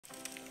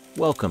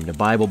Welcome to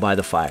Bible by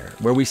the Fire,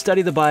 where we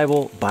study the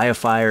Bible by a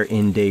fire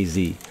in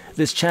DAYZ.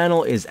 This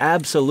channel is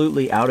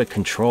absolutely out of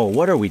control.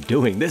 What are we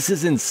doing? This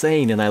is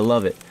insane and I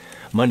love it.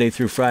 Monday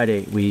through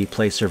Friday, we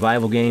play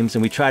survival games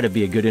and we try to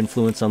be a good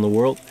influence on the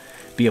world,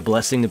 be a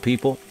blessing to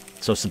people,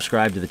 so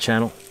subscribe to the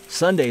channel.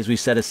 Sundays we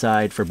set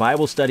aside for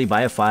Bible study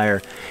by a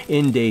fire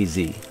in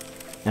DAYZ.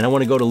 And I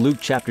want to go to Luke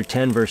chapter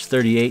 10 verse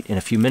 38 in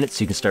a few minutes,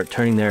 so you can start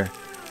turning there.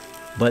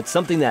 But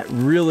something that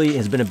really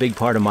has been a big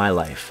part of my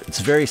life. It's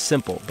very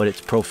simple, but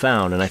it's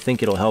profound, and I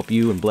think it'll help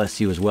you and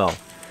bless you as well.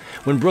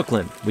 When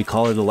Brooklyn, we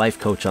call her the life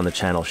coach on the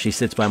channel, she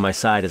sits by my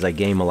side as I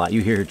game a lot.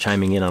 You hear her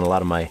chiming in on a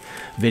lot of my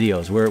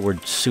videos. We're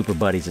super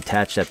buddies,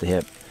 attached at the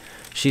hip.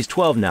 She's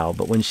 12 now,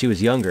 but when she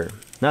was younger,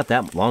 not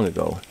that long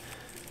ago,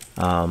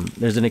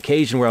 there's an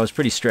occasion where I was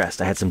pretty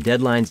stressed. I had some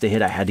deadlines to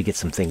hit. I had to get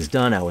some things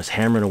done. I was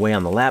hammering away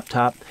on the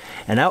laptop,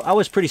 and I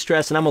was pretty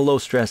stressed, and I'm a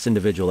low-stress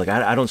individual. Like,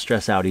 I don't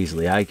stress out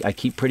easily. I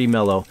keep pretty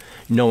mellow,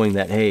 knowing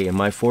that, hey, in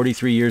my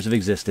 43 years of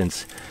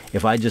existence,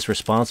 if I'm just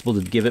responsible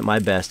to give it my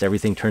best,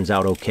 everything turns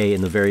out okay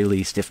in the very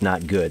least, if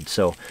not good.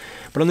 So,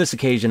 but on this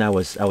occasion, I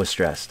was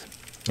stressed,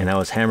 and I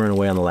was hammering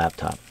away on the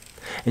laptop.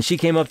 And she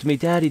came up to me,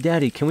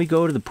 Daddy, can we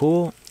go to the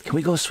pool? Can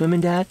we go swimming,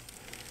 Dad?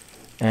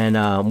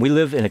 And we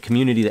live in a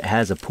community that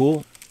has a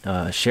pool,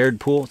 shared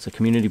pool. It's a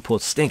community pool.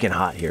 It's stinking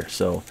hot here.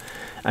 So,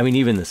 I mean,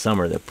 even in the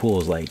summer, the pool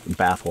is like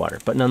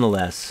bathwater. But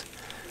nonetheless,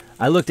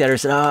 I looked at her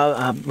and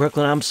said,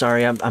 Brooklyn, I'm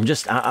sorry.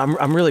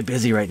 I'm really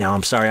busy right now.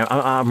 I'm sorry.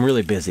 I'm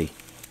really busy.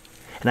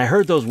 And I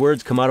heard those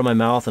words come out of my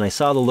mouth, and I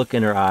saw the look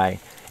in her eye.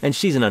 And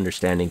she's an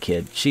understanding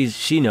kid.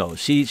 She knows.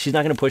 She's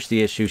not going to push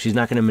the issue. She's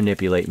not going to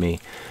manipulate me.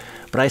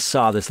 But I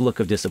saw this look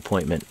of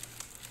disappointment,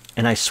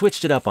 and I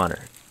switched it up on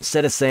her.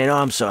 Instead of saying,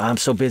 I'm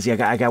so busy,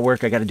 I got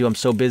work I got to do, I'm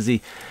so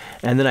busy.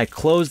 And then I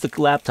closed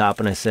the laptop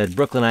and I said,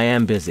 Brooklyn, I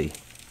am busy.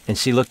 And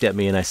she looked at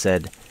me and I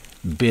said,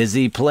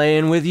 busy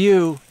playing with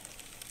you.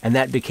 And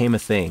that became a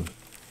thing.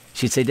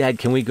 She'd say, Dad,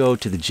 can we go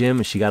to the gym?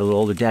 And she got a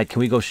little older. Dad, can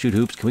we go shoot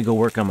hoops? Can we go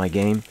work on my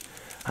game?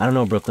 I don't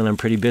know, Brooklyn, I'm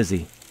pretty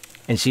busy.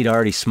 And she'd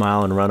already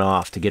smile and run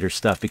off to get her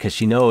stuff, because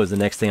she knows the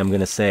next thing I'm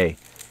going to say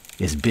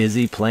is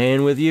busy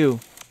playing with you.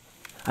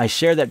 I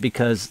share that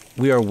because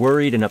we are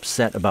worried and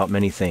upset about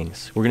many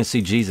things. We're going to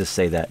see Jesus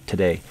say that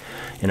today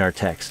in our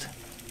text.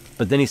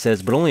 But then he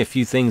says, but only a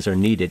few things are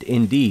needed.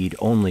 Indeed,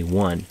 only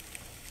one.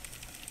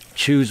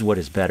 Choose what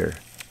is better.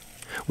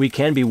 We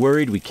can be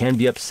worried. We can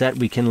be upset.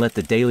 We can let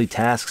the daily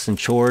tasks and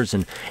chores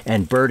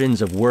and burdens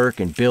of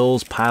work and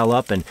bills pile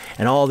up, and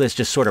all this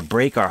just sort of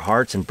break our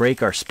hearts and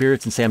break our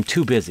spirits and say, I'm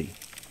too busy.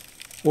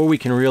 Or we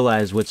can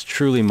realize what's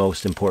truly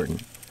most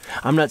important.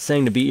 I'm not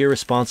saying to be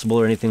irresponsible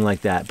or anything like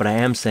that, but I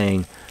am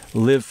saying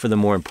live for the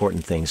more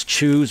important things.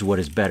 Choose what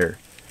is better.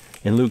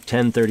 In Luke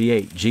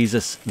 10:38,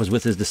 Jesus was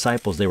with his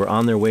disciples. They were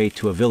on their way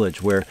to a village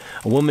where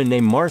a woman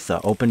named Martha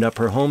opened up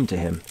her home to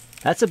him.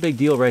 That's a big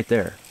deal right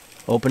there.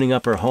 Opening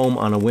up her home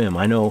on a whim.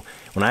 I know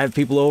when I have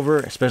people over,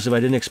 especially if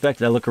I didn't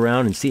expect it, I look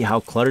around and see how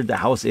cluttered the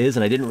house is,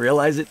 and I didn't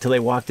realize it till they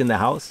walked in the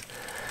house.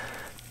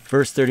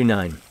 Verse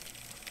 39.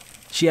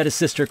 She had a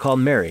sister called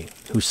Mary,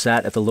 who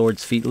sat at the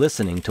Lord's feet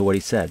listening to what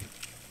he said.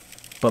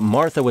 But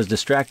Martha was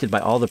distracted by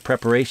all the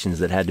preparations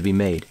that had to be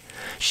made.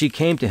 She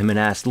came to him and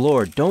asked,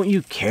 Lord, don't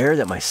you care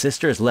that my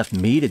sister has left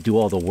me to do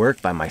all the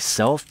work by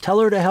myself? Tell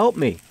her to help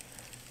me.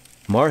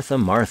 Martha,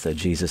 Martha,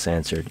 Jesus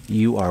answered,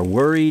 you are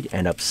worried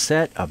and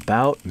upset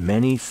about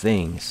many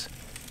things,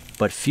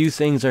 but few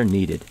things are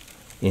needed.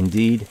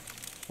 Indeed,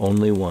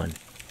 only one.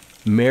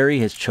 Mary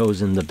has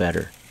chosen the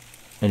better,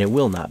 and it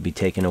will not be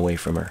taken away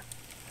from her.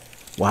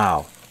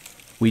 Wow.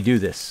 We do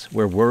this.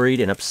 We're worried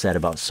and upset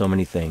about so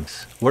many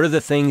things. What are the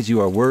things you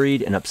are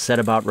worried and upset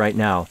about right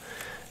now?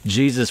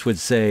 Jesus would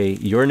say,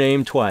 your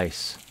name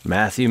twice.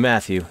 Matthew,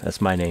 Matthew, that's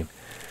my name.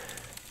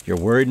 You're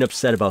worried and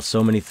upset about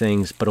so many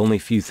things, but only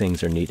few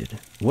things are needed.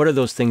 What are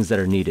those things that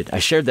are needed? I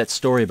shared that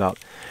story about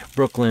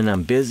Brooklyn,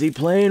 I'm busy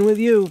playing with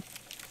you,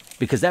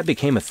 because that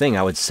became a thing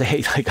I would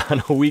say like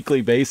on a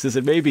weekly basis,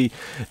 and maybe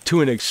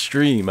to an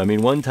extreme. I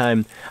mean, one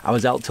time I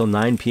was out till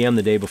 9 p.m.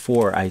 the day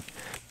before. I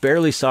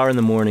barely saw her in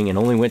the morning and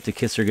only went to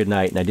kiss her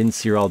goodnight, and I didn't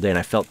see her all day, and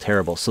I felt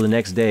terrible. So the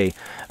next day,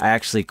 I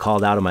actually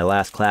called out of my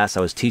last class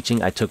I was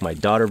teaching. I took my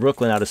daughter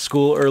Brooklyn out of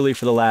school early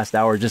for the last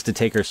hour just to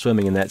take her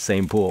swimming in that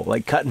same pool,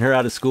 like cutting her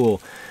out of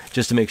school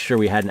just to make sure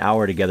we had an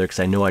hour together,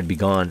 because I know I'd be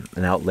gone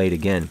and out late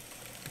again.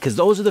 Because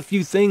those are the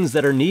few things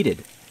that are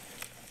needed.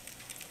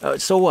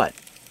 So what?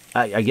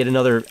 I get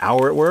another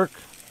hour at work?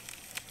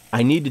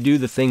 I need to do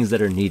the things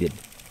that are needed.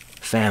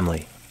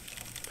 Family,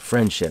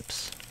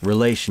 friendships,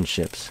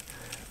 relationships,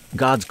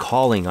 God's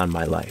calling on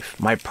my life,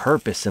 my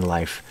purpose in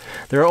life.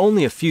 There are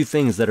only a few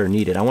things that are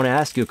needed. I want to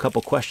ask you a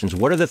couple questions.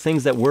 What are the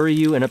things that worry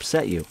you and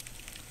upset you?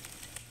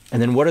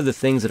 And then what are the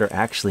things that are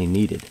actually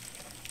needed?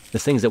 The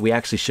things that we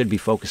actually should be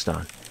focused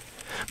on.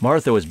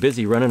 Martha was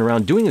busy running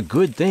around doing a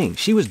good thing.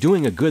 She was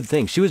doing a good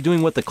thing. She was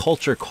doing what the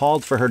culture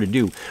called for her to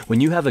do.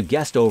 When you have a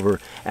guest over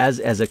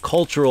as a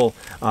cultural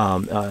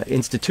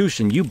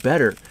institution, you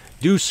better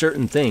Do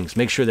certain things.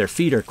 Make sure their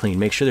feet are clean.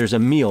 Make sure there's a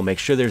meal. Make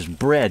sure there's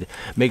bread.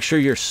 Make sure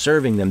you're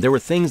serving them. There were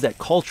things that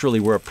culturally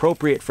were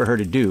appropriate for her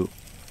to do.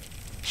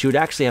 She would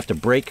actually have to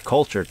break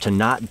culture to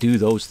not do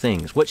those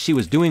things. What she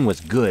was doing was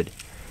good.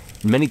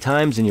 Many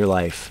times in your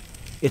life,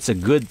 it's a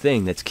good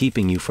thing that's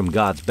keeping you from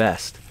God's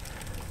best.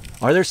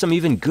 Are there some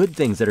even good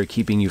things that are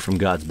keeping you from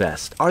God's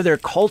best? Are there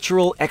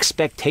cultural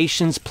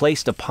expectations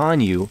placed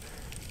upon you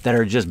that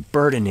are just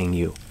burdening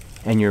you,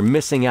 and you're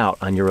missing out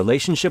on your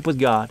relationship with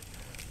God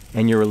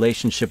and your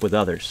relationship with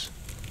others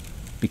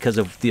because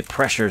of the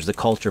pressures the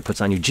culture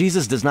puts on you?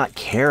 Jesus does not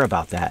care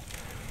about that.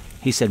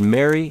 He said,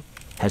 Mary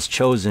has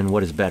chosen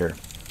what is better.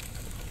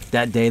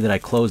 That day that I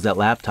closed that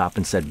laptop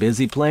and said,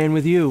 busy playing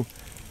with you,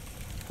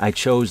 I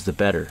chose the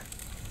better.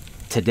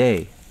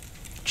 Today,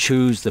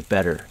 choose the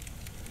better.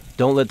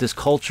 Don't let this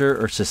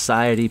culture or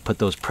society put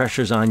those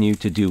pressures on you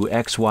to do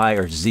X, Y,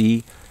 or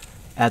Z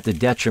at the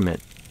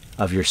detriment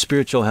of your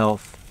spiritual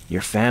health,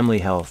 your family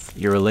health,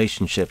 your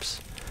relationships.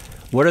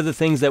 What are the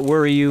things that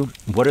worry you?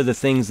 What are the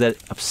things that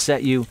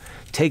upset you?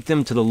 Take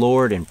them to the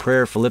Lord in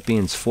prayer.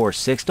 Philippians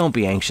 4:6. Don't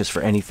be anxious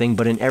for anything,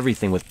 but in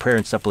everything with prayer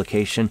and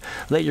supplication,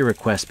 let your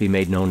requests be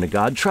made known to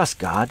God. Trust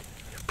God.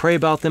 Pray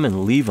about them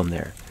and leave them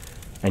there.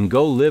 And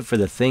go live for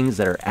the things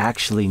that are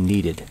actually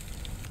needed.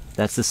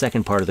 That's the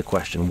second part of the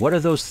question. What are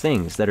those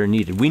things that are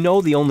needed? We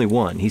know the only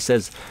one. He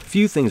says,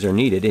 few things are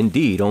needed.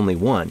 Indeed, only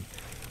one.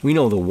 We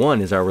know the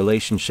one is our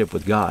relationship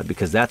with God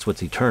because that's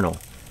what's eternal.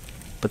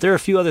 But there are a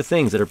few other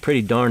things that are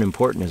pretty darn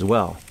important as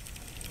well.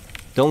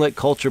 Don't let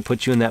culture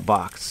put you in that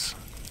box.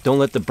 Don't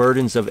let the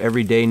burdens of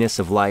everydayness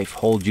of life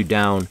hold you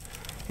down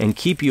and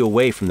keep you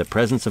away from the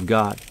presence of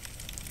God.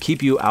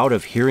 Keep you out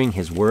of hearing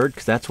His word,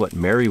 because that's what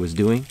Mary was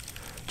doing.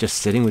 Just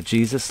sitting with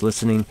Jesus,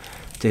 listening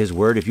to His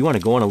word. If you want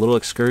to go on a little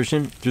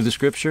excursion through the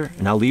scripture,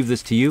 and I'll leave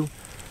this to you,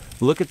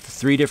 look at the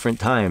 3 different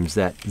times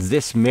that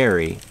this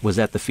Mary was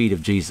at the feet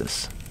of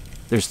Jesus.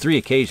 There's 3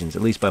 occasions,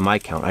 at least by my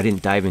count. I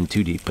didn't dive in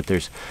too deep, but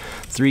there's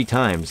 3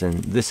 times,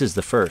 and this is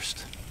the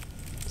first.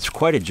 It's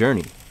quite a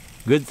journey.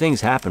 Good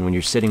things happen when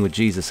you're sitting with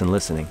Jesus and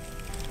listening.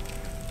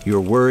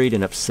 You're worried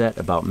and upset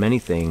about many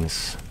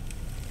things.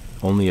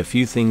 Only a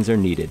few things are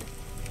needed.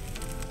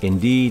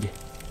 Indeed,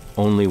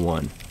 only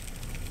one.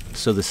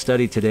 So the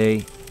study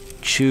today,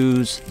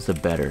 choose the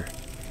better.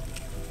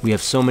 We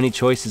have so many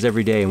choices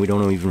every day and we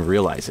don't even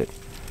realize it.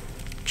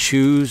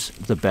 Choose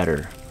the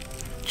better.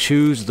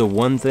 Choose the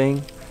one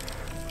thing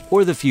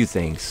or the few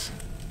things,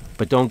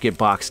 but don't get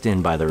boxed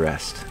in by the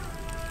rest.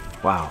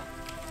 Wow.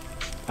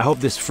 I hope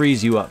this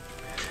frees you up.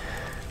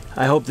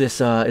 I hope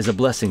this is a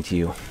blessing to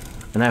you.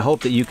 And I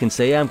hope that you can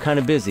say, yeah, I'm kind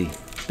of busy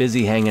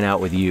hanging out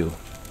with you.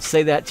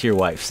 Say that to your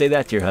wife. Say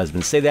that to your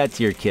husband. Say that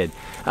to your kid.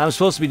 I'm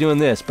supposed to be doing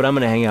this, but I'm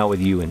going to hang out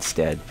with you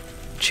instead.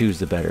 Choose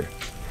the better.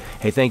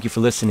 Hey, thank you for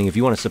listening. If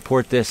you want to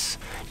support this,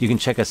 you can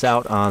check us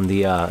out on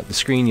the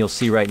screen you'll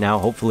see right now,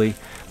 hopefully.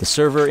 The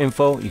server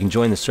info, you can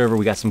join the server.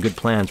 We got some good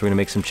plans. We're going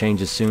to make some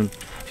changes soon.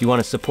 If you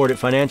want to support it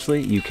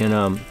financially, you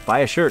can buy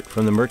a shirt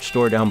from the merch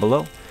store down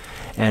below.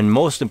 And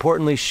most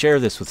importantly, share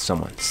this with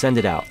someone. Send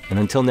it out. And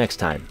until next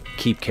time,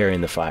 keep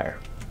carrying the fire.